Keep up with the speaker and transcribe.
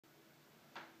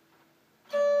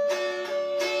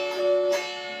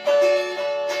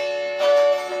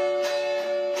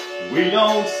We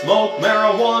don't smoke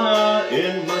marijuana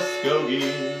in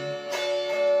Muskogee.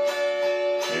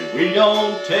 And we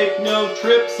don't take no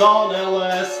trips on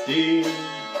LSD.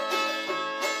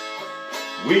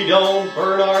 We don't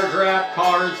burn our draft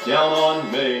cards down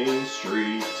on Main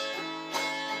Street.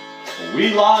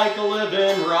 We like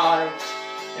living right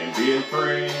and being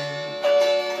free.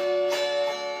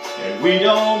 And we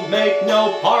don't make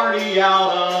no party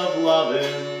out of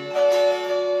loving.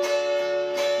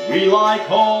 We like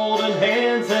holding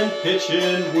hands and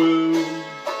pitching woo.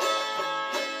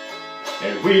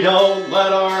 And we don't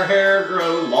let our hair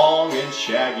grow long and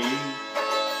shaggy,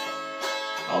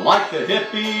 like the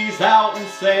hippies out in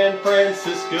San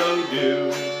Francisco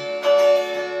do.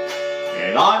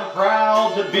 And I'm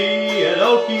proud to be an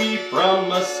Okie from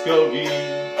Muskogee,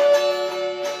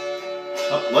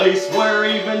 a place where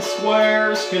even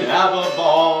squares can have a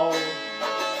ball.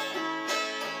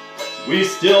 We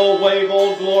still wave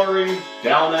Old Glory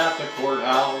down at the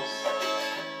courthouse,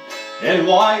 and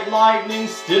white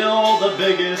lightning's still the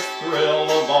biggest thrill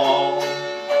of all.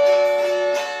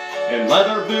 And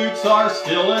leather boots are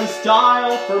still in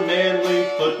style for manly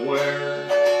footwear.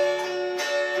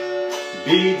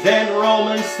 Beads and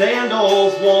Roman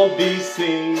sandals won't be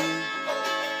seen.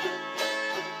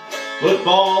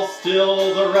 Football's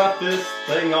still the roughest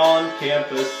thing on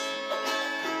campus,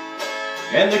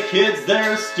 and the kids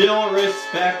there still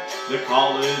respect the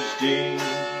college dean.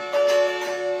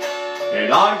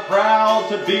 And I'm proud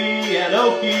to be an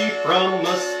Okie from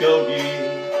Muskogee,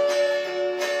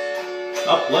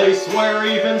 a place where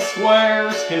even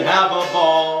squares can have a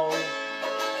ball.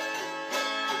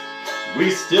 We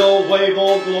still wave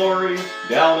Old Glory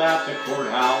down at the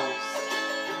courthouse,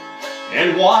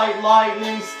 and white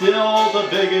lightning's still the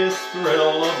biggest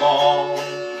thrill of all.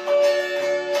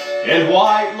 And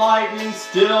white lightning's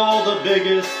still the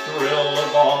biggest thrill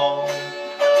of all.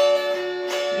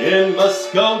 In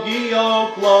Muskogee,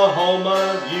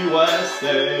 Oklahoma,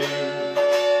 USA.